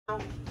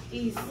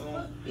is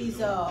is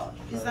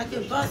like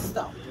a bus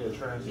stop.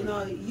 You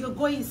know, you're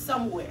going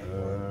somewhere.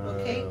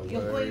 Okay,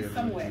 you're going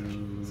somewhere.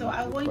 So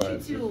I want you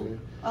to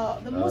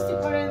the most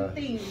important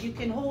thing you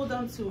can hold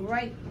on to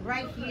right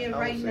here,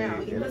 right now,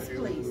 in this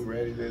place,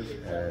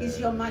 is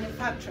your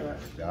manufacturer,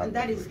 and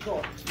that is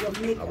God, your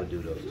maker.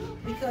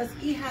 Because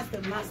He has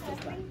the master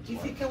plan.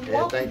 If you can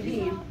walk with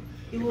Him,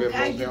 He will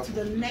guide you to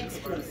the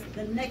next place,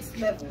 the next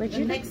level, the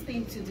next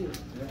thing to do.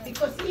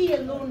 Because He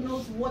alone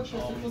knows what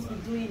you're supposed to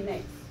be doing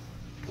next.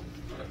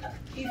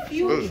 If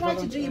you try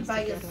to do it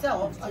by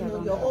yourself and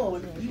on your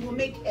own, you will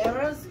make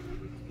errors,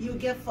 you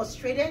get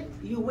frustrated,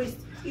 you waste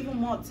even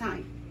more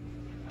time.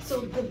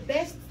 So the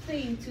best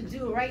thing to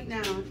do right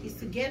now is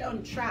to get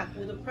on track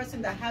with the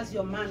person that has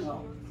your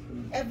manual.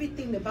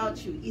 Everything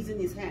about you is in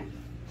His hand.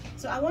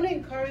 So I want to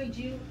encourage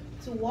you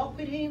to walk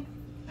with Him,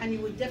 and He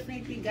will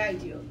definitely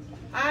guide you.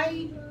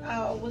 I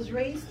was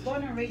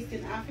born and raised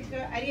in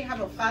Africa. I didn't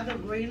have a father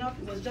growing up.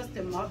 It was just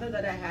a mother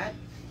that I had.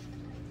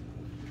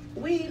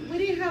 We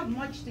didn't have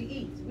much to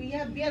eat. We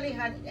barely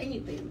had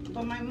anything.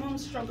 But my mom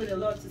struggled a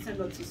lot to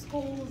send us to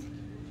schools.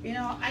 You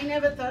know, I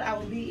never thought I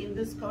would be in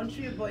this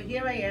country, but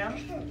here I am.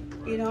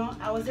 You know,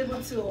 I was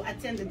able to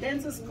attend the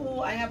dental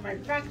school. I have my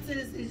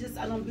practice. It's just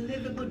an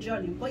unbelievable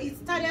journey. But it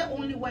started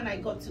only when I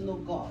got to know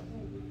God.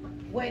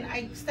 When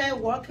I started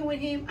working with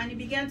Him and He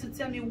began to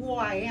tell me who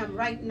I am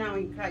right now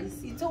in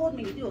Christ. He told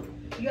me, look,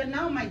 you are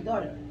now my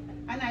daughter,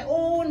 and I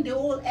own the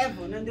whole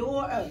heaven and the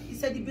whole earth. He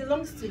said it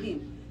belongs to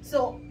Him.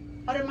 So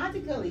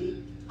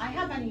automatically, I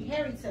have an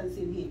inheritance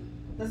in Him.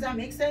 Does that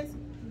make sense?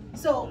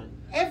 So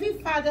every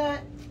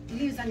father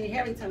leaves an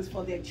inheritance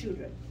for their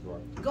children.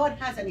 God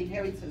has an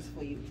inheritance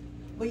for you.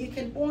 But you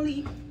can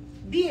only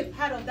be a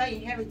part of that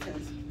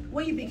inheritance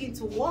when you begin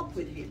to walk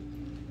with Him.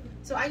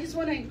 So I just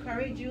want to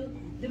encourage you,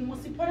 the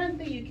most important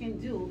thing you can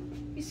do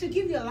is to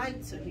give your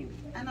life to Him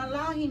and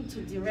allow Him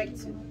to direct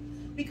you.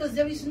 Because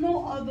there is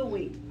no other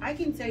way. I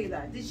can tell you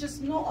that. There's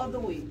just no other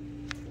way.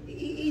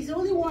 He's the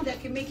only one that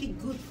can make it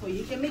good for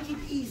you. He can make it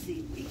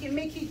easy. He can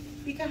make it,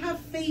 you can have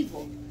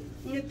favor.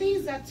 And the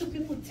things that took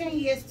people 10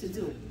 years to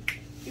do,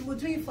 He will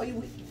do it for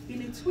you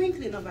in a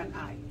twinkling of an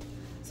eye.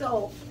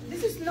 So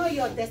this is not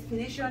your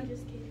destination.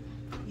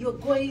 You're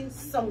going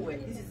somewhere.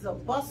 This is a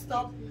bus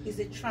stop. It's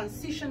a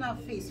transitional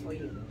phase for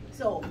you.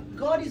 So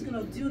God is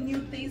going to do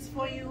new things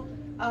for you.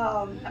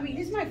 I mean,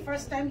 this is my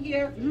first time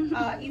here.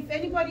 If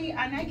anybody,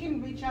 and I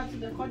can reach out to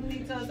the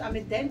coordinators. I'm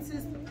a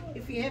dentist.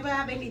 If you ever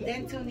have any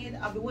dental need,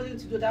 I'll be willing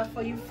to do that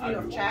for you free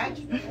of charge.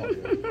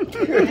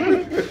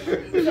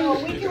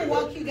 So we can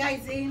walk you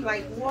guys in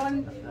like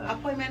one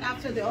appointment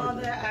after the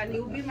other, and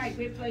it will be my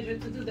great pleasure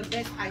to do the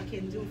best I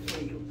can do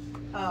for you.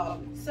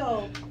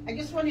 So I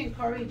just want to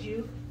encourage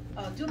you,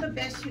 do the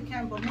best you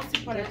can, but most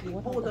importantly,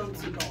 hold on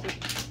to God.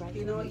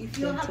 You know, if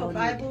you have a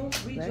Bible,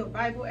 read your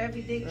Bible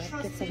every day,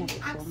 trust Him,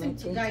 ask Him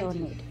to guide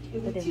you. He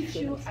will teach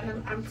you,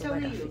 and I'm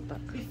telling you,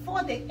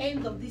 before the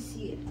end of this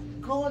year,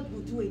 God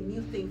will do a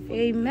new thing for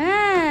you.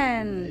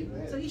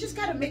 Amen. So you just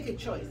got to make a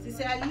choice. He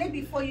said, I lay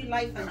before you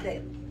life and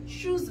death.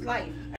 Choose life.